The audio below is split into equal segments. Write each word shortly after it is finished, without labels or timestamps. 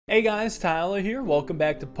Hey guys, Tyler here. Welcome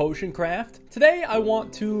back to Potion Craft. Today I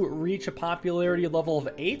want to reach a popularity level of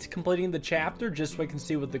 8, completing the chapter just so I can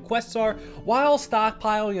see what the quests are, while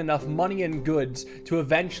stockpiling enough money and goods to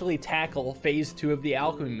eventually tackle phase 2 of the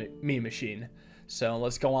alchemy machine. So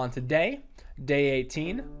let's go on to day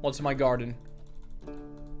 18. What's in my garden?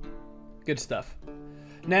 Good stuff.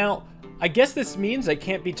 Now, I guess this means I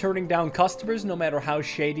can't be turning down customers no matter how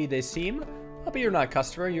shady they seem. But you're not a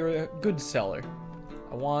customer, you're a goods seller.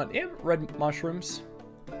 I want red mushrooms.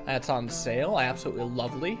 That's on sale. Absolutely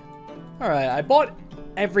lovely. Alright, I bought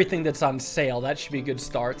everything that's on sale. That should be a good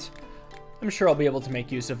start. I'm sure I'll be able to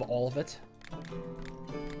make use of all of it.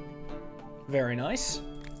 Very nice.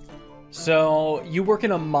 So, you work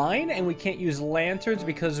in a mine, and we can't use lanterns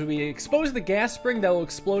because we expose the gas spring that will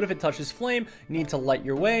explode if it touches flame. You need to light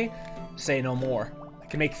your way. Say no more. I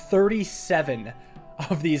can make 37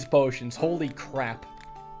 of these potions. Holy crap.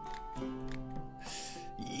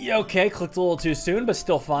 Okay, clicked a little too soon, but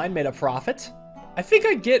still fine. Made a profit. I think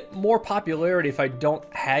I get more popularity if I don't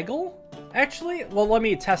haggle. Actually, well, let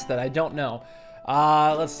me test that. I don't know.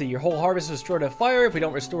 Let's see. Your whole harvest is destroyed by fire. If we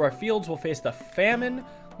don't restore our fields, we'll face the famine.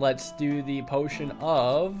 Let's do the potion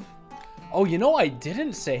of... Oh, you know, I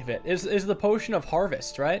didn't save it. Is the potion of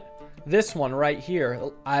harvest, right? This one right here.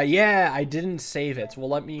 Yeah, I didn't save it. Well,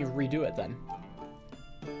 let me redo it then.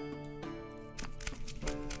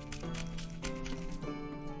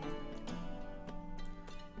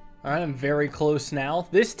 Alright, I'm very close now.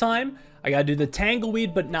 This time, I gotta do the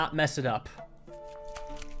tangleweed, but not mess it up.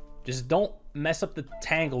 Just don't mess up the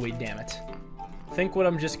tangleweed, damn it. I think what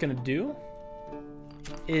I'm just gonna do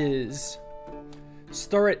is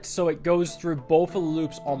stir it so it goes through both of the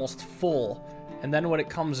loops almost full. And then when it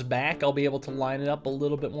comes back, I'll be able to line it up a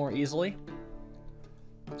little bit more easily.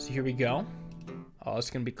 So here we go. Oh,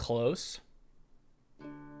 it's gonna be close.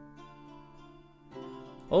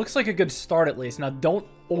 Well, looks like a good start at least. Now, don't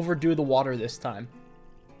overdo the water this time.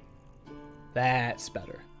 That's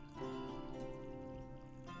better.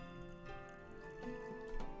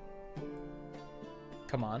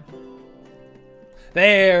 Come on.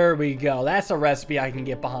 There we go. That's a recipe I can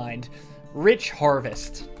get behind. Rich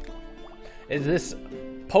harvest. Is this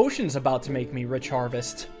potion's about to make me rich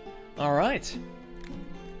harvest? All right.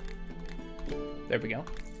 There we go.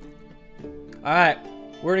 All right.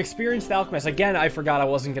 We're an experienced alchemist. Again, I forgot I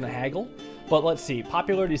wasn't going to haggle. But let's see.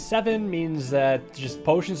 Popularity 7 means that just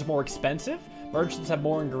potions are more expensive. Merchants have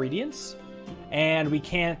more ingredients. And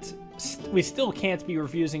we still can't be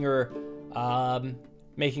refusing or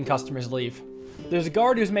making customers leave. There's a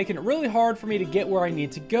guard who's making it really hard for me to get where I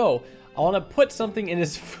need to go. I want to put something in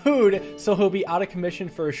his food so he'll be out of commission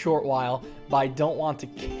for a short while, but I don't want to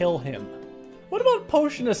kill him. What about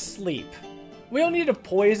potion of sleep? We don't need to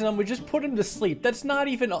poison him, we just put him to sleep. That's not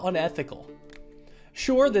even unethical.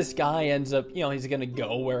 Sure, this guy ends up, you know, he's gonna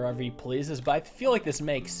go wherever he pleases, but I feel like this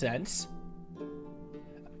makes sense.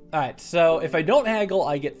 Alright, so if I don't haggle,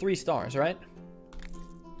 I get 3 stars, right?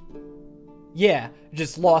 Yeah,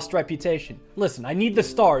 just lost reputation. Listen, I need the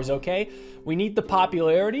stars, okay? We need the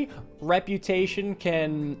popularity. Reputation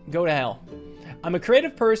can go to hell. I'm a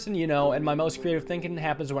creative person, you know, and my most creative thinking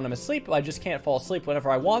happens when I'm asleep. I just can't fall asleep whenever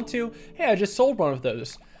I want to. Hey, I just sold one of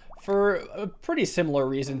those. For a pretty similar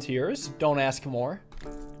reason to yours. Don't ask more.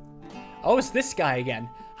 Oh, it's this guy again.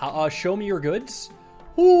 Show me your goods.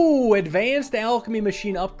 Ooh, advanced alchemy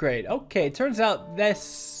machine upgrade. Okay, turns out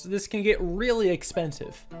this can get really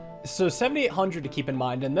expensive. So 7,800 to keep in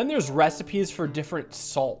mind, and then there's recipes for different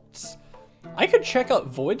salts. I could check out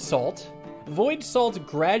void salt. Void salt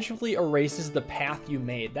gradually erases the path you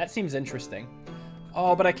made. That seems interesting.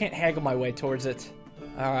 Oh, but I can't haggle my way towards it.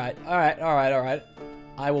 Alright.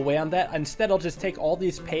 I will wait on that. Instead, I'll just take all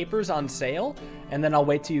these papers on sale, and then I'll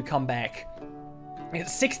wait till you come back.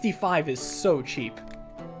 65 is so cheap.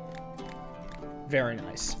 Very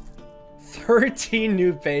nice. 13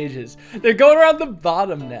 new pages. They're going around the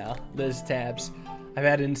bottom now, those tabs. I've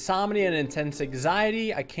had insomnia and intense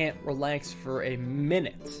anxiety. I can't relax for a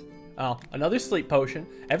minute. Oh, another sleep potion.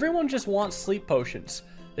 Everyone just wants sleep potions.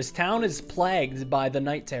 This town is plagued by the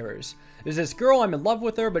night terrors. There's this girl, I'm in love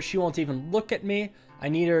with her, but she won't even look at me. I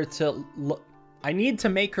need to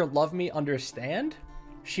make her love me, understand?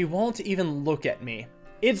 She won't even look at me.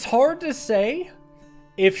 It's hard to say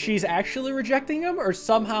if she's actually rejecting him or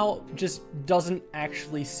somehow just doesn't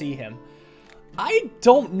actually see him. I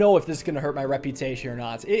don't know if this is going to hurt my reputation or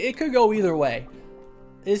not. It could go either way.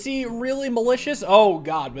 Is he really malicious? Oh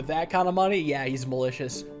god, with that kind of money? Yeah, he's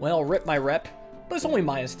malicious. Well, rip my rep. But it's only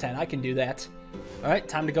minus 10, I can do that. Alright,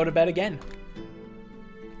 time to go to bed again.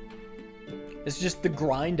 It's just the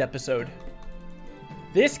grind episode.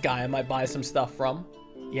 This guy I might buy some stuff from.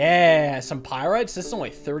 Yeah, some pyrites. This is only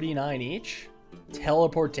 39 each.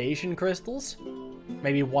 Teleportation crystals.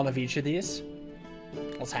 Maybe one of each of these.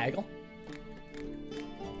 Let's haggle.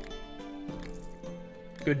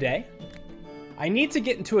 Good day. I need to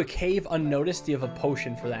get into a cave unnoticed. Do you have a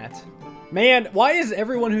potion for that? Man, why is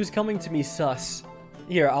everyone who's coming to me sus?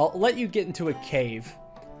 Here, I'll let you get into a cave.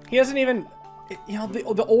 He doesn't even... You know,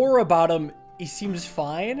 the aura about him, he seems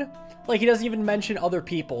fine. Like, he doesn't even mention other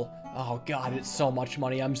people. Oh, God, it's so much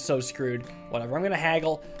money. I'm so screwed. Whatever, I'm gonna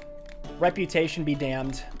haggle. Reputation be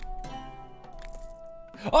damned.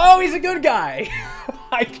 Oh, he's a good guy!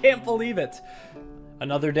 I can't believe it.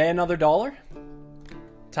 Another day, another dollar.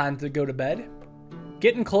 Time to go to bed.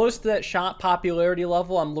 Getting close to that shop popularity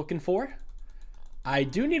level I'm looking for. I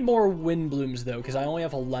do need more wind blooms, though, because I only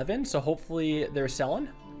have 11, so hopefully they're selling.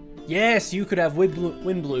 Yes, you could have wind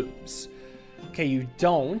blooms. Okay, you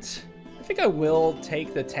don't. I think I will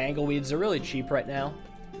take the tangleweeds. They're really cheap right now.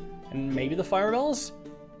 And maybe the firebells?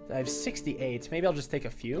 I have 68. Maybe I'll just take a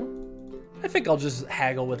few. I think I'll just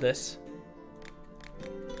haggle with this.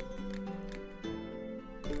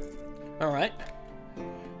 Alright.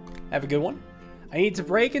 Have a good one. I need to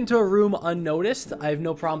break into a room unnoticed. I have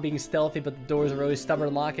no problem being stealthy, but the doors are really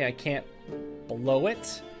stubborn locking. I can't blow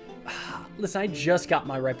it. Listen, I just got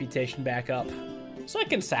my reputation back up, so I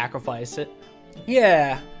can sacrifice it.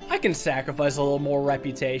 Yeah, I can sacrifice a little more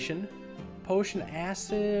reputation. Potion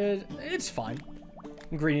acid, it's fine.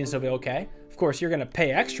 Ingredients will be okay. Of course, you're gonna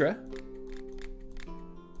pay extra.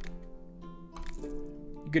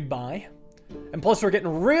 Goodbye. And plus, we're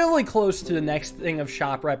getting really close to the next thing of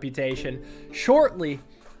shop reputation. Shortly,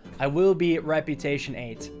 I will be at reputation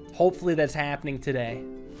 8. Hopefully, that's happening today.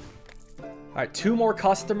 All right, 2 more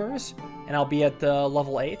customers, and I'll be at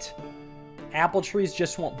level 8. Apple trees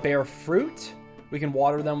just won't bear fruit. We can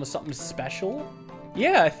water them with something special.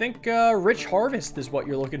 Yeah, I think rich harvest is what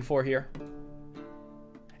you're looking for here.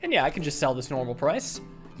 And yeah, I can just sell this normal price.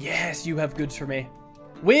 Yes, you have goods for me.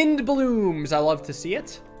 Wind blooms, I love to see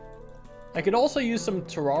it. I could also use some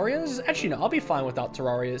terrarias. Actually, no, I'll be fine without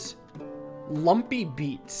terrarias. Lumpy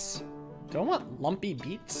beets. Do I want lumpy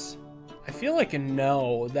beets? I feel like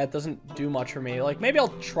no, that doesn't do much for me. Like, maybe I'll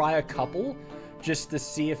try a couple just to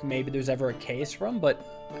see if maybe there's ever a case from,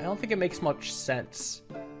 but I don't think it makes much sense.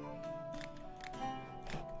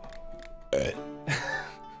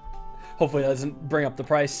 Hopefully that doesn't bring up the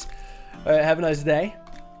price. Have a nice day.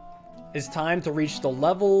 It's time to reach the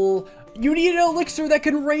level... You need an elixir that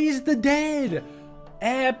can raise the dead!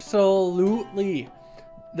 Absolutely.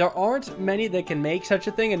 There aren't many that can make such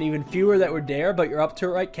a thing, and even fewer that would dare, but you're up to it,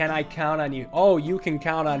 right? Can I count on you? Oh, you can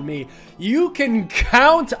count on me. You can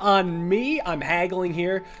count on me? I'm haggling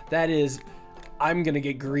here. That is... I'm gonna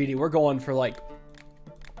get greedy. We're going for, like...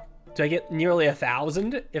 Do I get nearly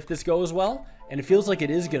 1,000 if this goes well? And it feels like it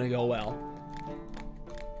is gonna go well.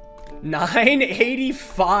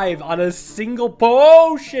 985 on a single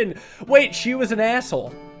potion. Wait, she was an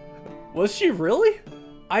asshole. Was she really?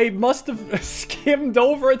 I must have skimmed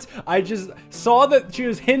over it. I just saw that she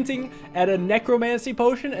was hinting at a necromancy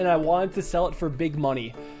potion and I wanted to sell it for big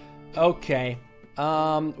money. Okay.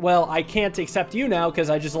 Well, I can't accept you now because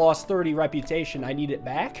I just lost 30 reputation. I need it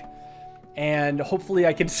back. And hopefully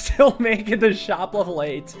I can still make it to shop level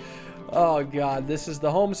 8. Oh god, this is the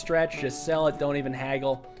home stretch. Just sell it, don't even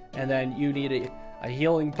haggle. And then you need a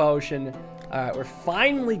healing potion. Alright, we're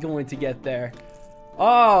finally going to get there.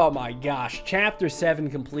 Oh my gosh, chapter 7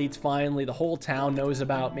 completes finally. The whole town knows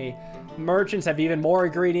about me. Merchants have even more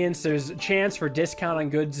ingredients. There's a chance for discount on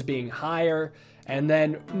goods being higher. And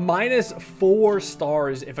then -4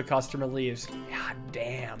 stars if a customer leaves. God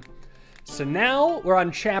damn. So now we're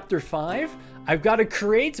on chapter 5. I've got to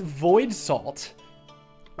create void salt.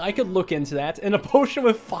 I could look into that. And a potion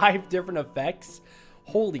with 5 different effects.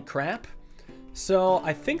 Holy crap. So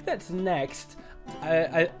I think that's next.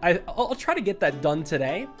 I'll try to get that done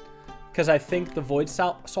today. Because I think the void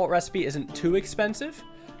salt recipe isn't too expensive.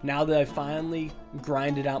 Now that I've finally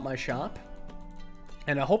grinded out my shop.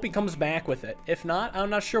 And I hope he comes back with it. If not, I'm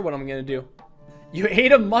not sure what I'm going to do. You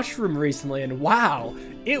ate a mushroom recently, and wow,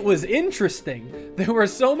 it was interesting. There were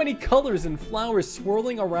so many colors and flowers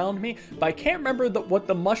swirling around me, but I can't remember what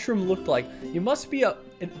the mushroom looked like. You must be an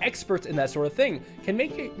expert in that sort of thing. Can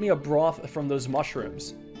make me a broth from those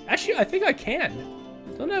mushrooms. Actually, I think I can.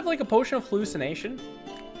 Don't I have like a potion of hallucination?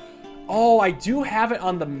 Oh, I do have it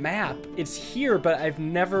on the map. It's here, but I've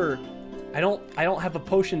never... I don't have a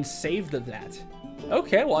potion saved of that.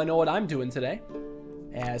 Okay, well, I know what I'm doing today.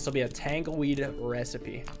 And this will be a tangleweed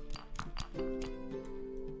recipe.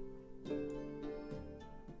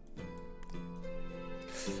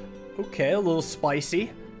 Okay, a little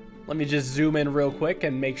spicy. Let me just zoom in real quick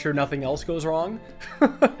and make sure nothing else goes wrong.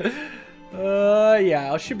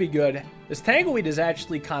 Yeah, it should be good. This tangleweed is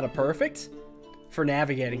actually kind of perfect for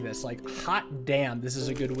navigating this. Like, hot damn, this is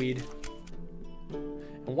a good weed.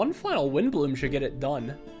 And one final wind bloom should get it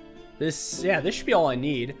done. This, yeah, this should be all I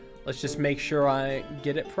need. Let's just make sure I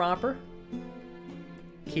get it proper.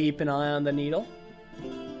 Keep an eye on the needle.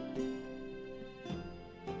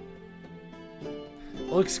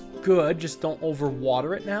 Looks good, just don't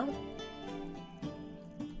overwater it now.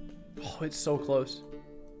 Oh, it's so close.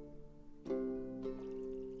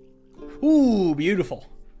 Ooh, beautiful.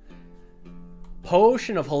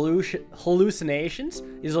 Potion of hallucinations.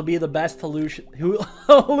 These will be the best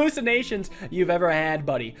hallucinations you've ever had,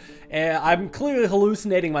 buddy. I'm clearly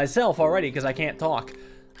hallucinating myself already because I can't talk.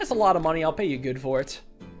 That's a lot of money. I'll pay you good for it.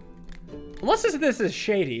 Unless this is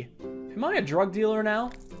shady. Am I a drug dealer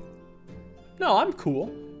now? No, I'm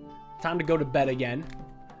cool. Time to go to bed again.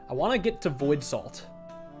 I want to get to Void Salt.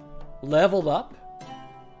 Leveled up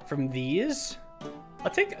from these. I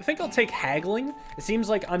think I'll take haggling. It seems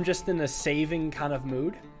like I'm just in a saving kind of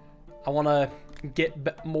mood. I want to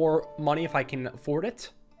get more money if I can afford it.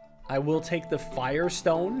 I will take the fire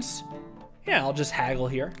stones. Yeah, I'll just haggle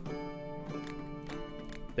here.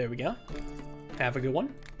 There we go. Have a good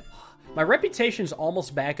one. My reputation's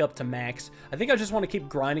almost back up to max. I think I just want to keep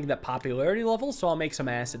grinding that popularity level, so I'll make some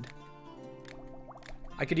acid.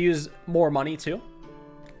 I could use more money too.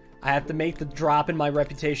 I have to make the drop in my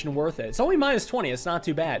reputation worth it. It's only minus 20. It's not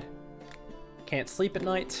too bad. Can't sleep at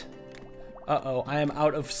night. Uh-oh. I am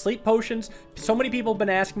out of sleep potions. So many people have been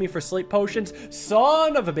asking me for sleep potions.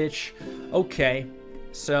 Son of a bitch. Okay.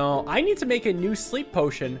 So I need to make a new sleep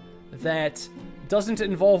potion that doesn't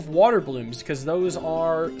involve water blooms because those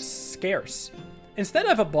are scarce. Instead, I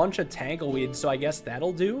have a bunch of tangleweeds, so I guess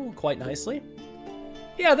that'll do quite nicely.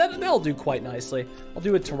 Yeah, that'll do quite nicely. I'll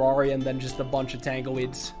do a terraria and then just a bunch of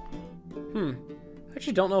tangleweeds. I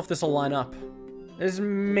actually don't know if this will line up. There's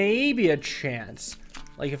maybe a chance.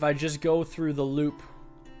 Like if I just go through the loop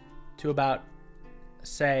to about,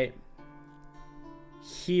 say,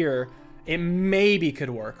 here, it maybe could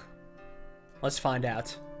work. Let's find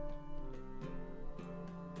out.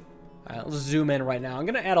 Alright, let's zoom in right now. I'm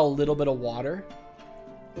going to add a little bit of water.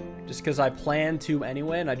 Just because I plan to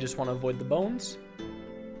anyway, and I just want to avoid the bones.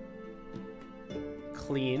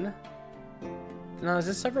 Clean. Now, does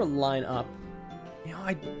this ever line up? You know,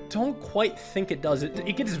 I don't quite think it does.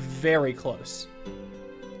 It gets very close.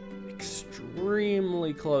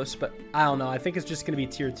 Extremely close, but I don't know. I think it's just going to be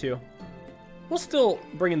tier 2. We'll still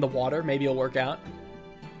bring in the water. Maybe it'll work out.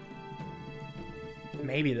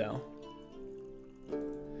 Maybe, though.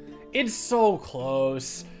 It's so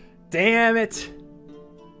close. Damn it.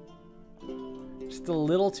 Just a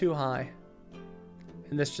little too high.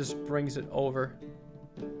 And this just brings it over.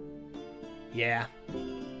 Yeah.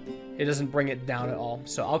 It doesn't bring it down at all.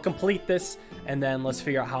 So I'll complete this, and then let's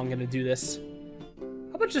figure out how I'm going to do this.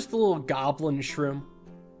 How about just a little goblin shroom?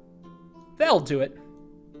 That'll do it.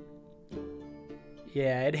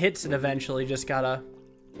 Yeah, it hits it eventually. Just gotta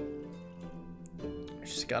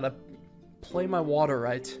play my water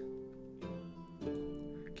right.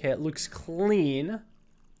 Okay, it looks clean.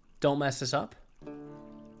 Don't mess this up.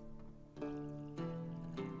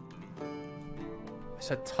 It's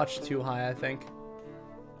a touch too high, I think.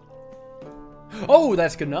 Oh,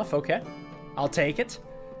 that's good enough. Okay. I'll take it.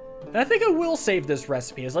 And I think I will save this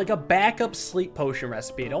recipe as like a backup sleep potion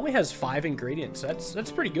recipe. It only has 5 ingredients.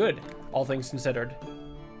 That's pretty good, all things considered.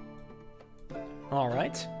 All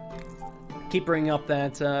right. Keep bringing up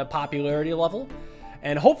that popularity level.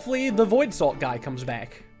 And hopefully the Void Salt guy comes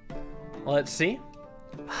back. Let's see.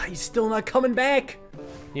 He's still not coming back.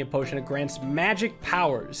 Need a potion that grants magic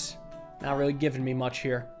powers. Not really giving me much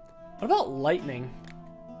here. What about lightning?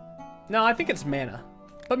 No, I think it's mana.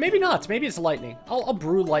 But maybe not. Maybe it's lightning. I'll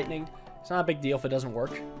brew lightning. It's not a big deal if it doesn't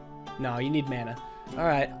work. No, you need mana.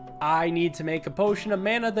 Alright. I need to make a potion of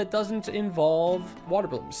mana that doesn't involve water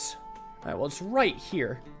blooms. Alright, well, it's right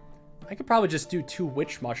here. I could probably just do 2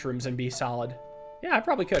 witch mushrooms and be solid. Yeah, I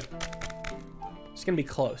probably could. It's gonna be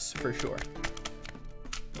close, for sure.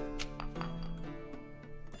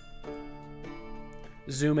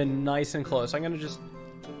 Zoom in nice and close. I'm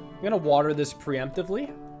gonna water this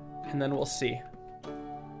preemptively, and then we'll see.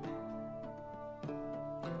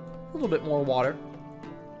 A little bit more water.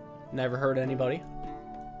 Never hurt anybody.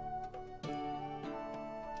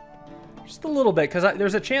 Just a little bit, because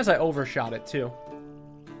there's a chance I overshot it too.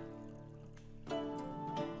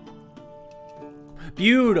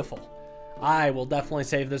 Beautiful. I will definitely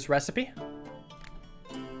save this recipe.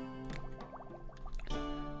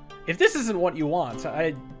 If this isn't what you want,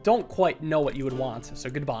 I don't quite know what you would want, so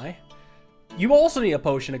goodbye. You also need a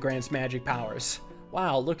potion of grants magic powers.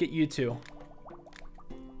 Wow, look at you two.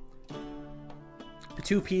 The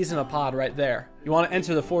 2 peas in a pod right there. You want to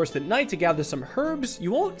enter the forest at night to gather some herbs.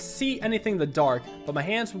 You won't see anything in the dark, but my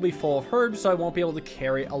hands will be full of herbs, so I won't be able to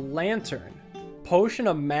carry a lantern. Potion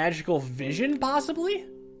of magical vision, possibly?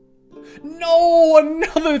 No,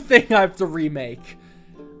 another thing I have to remake.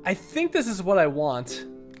 I think this is what I want.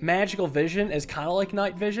 Magical vision is kind of like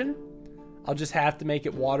night vision. I'll just have to make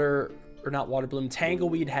it water, or not water bloom,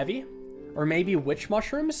 tangleweed heavy. Or maybe witch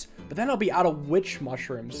mushrooms, but then I'll be out of witch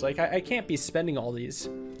mushrooms. Like, I can't be spending all these.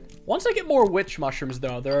 Once I get more witch mushrooms,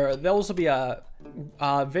 though, those will be a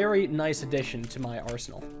very nice addition to my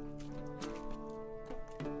arsenal.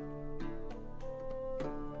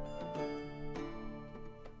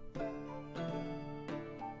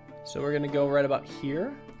 So we're going to go right about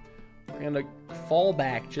here. We're going to fall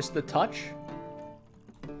back just a touch.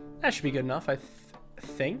 That should be good enough, I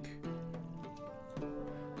think.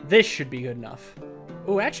 This should be good enough.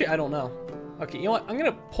 Oh, actually, I don't know. Okay, you know what? I'm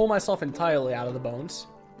going to pull myself entirely out of the bones.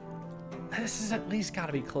 This is at least got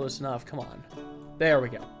to be close enough. Come on. There we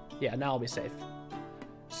go. Yeah, now I'll be safe.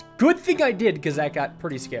 Good thing I did, because that got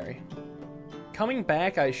pretty scary. Coming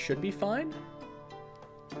back, I should be fine.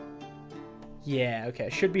 Yeah, okay.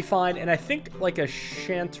 Should be fine. And I think, like, a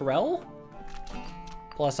chanterelle.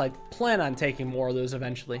 Plus, I plan on taking more of those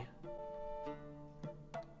eventually.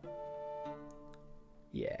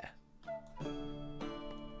 Yeah.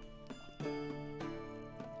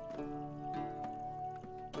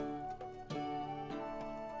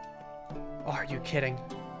 Oh, are you kidding?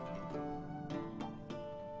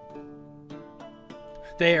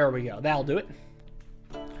 There we go. That'll do it.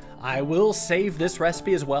 I will save this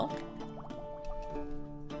recipe as well.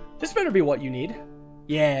 This better be what you need.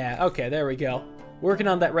 Yeah, okay, there we go. Working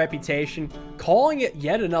on that reputation. Calling it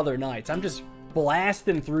yet another night. I'm just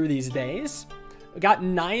blasting through these days. We got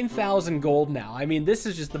 9,000 gold now. I mean, this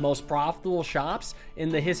is just the most profitable shops in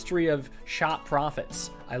the history of shop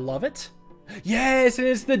profits. I love it. Yes, and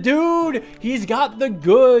it's the dude. He's got the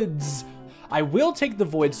goods. I will take the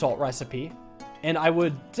void salt recipe, and I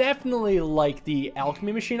would definitely like the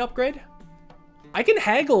alchemy machine upgrade. I can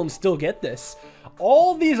haggle and still get this.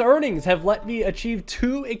 All these earnings have let me achieve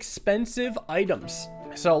 2 expensive items.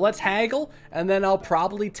 So let's haggle, and then I'll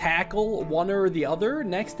probably tackle one or the other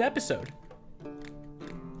next episode.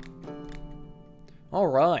 All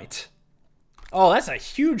right. Oh, that's a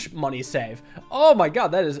huge money save. Oh my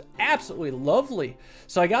god, that is absolutely lovely.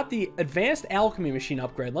 So I got the advanced alchemy machine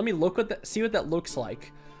upgrade. Let me look at that, see what that looks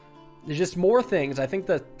like. There's just more things. I think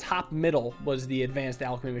the top middle was the advanced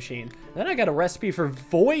alchemy machine. And then I got a recipe for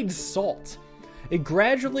void salt. It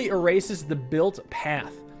gradually erases the built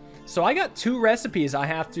path. So I got 2 recipes I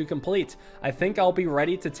have to complete. I think I'll be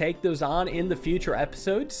ready to take those on in the future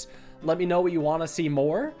episodes. Let me know what you want to see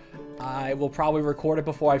more. I will probably record it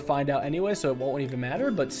before I find out anyway, so it won't even matter,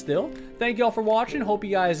 but still. Thank you all for watching. Hope you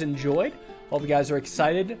guys enjoyed. Hope you guys are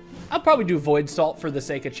excited. I'll probably do Void Salt for the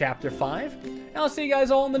sake of Chapter 5. And I'll see you guys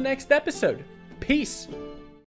all in the next episode. Peace.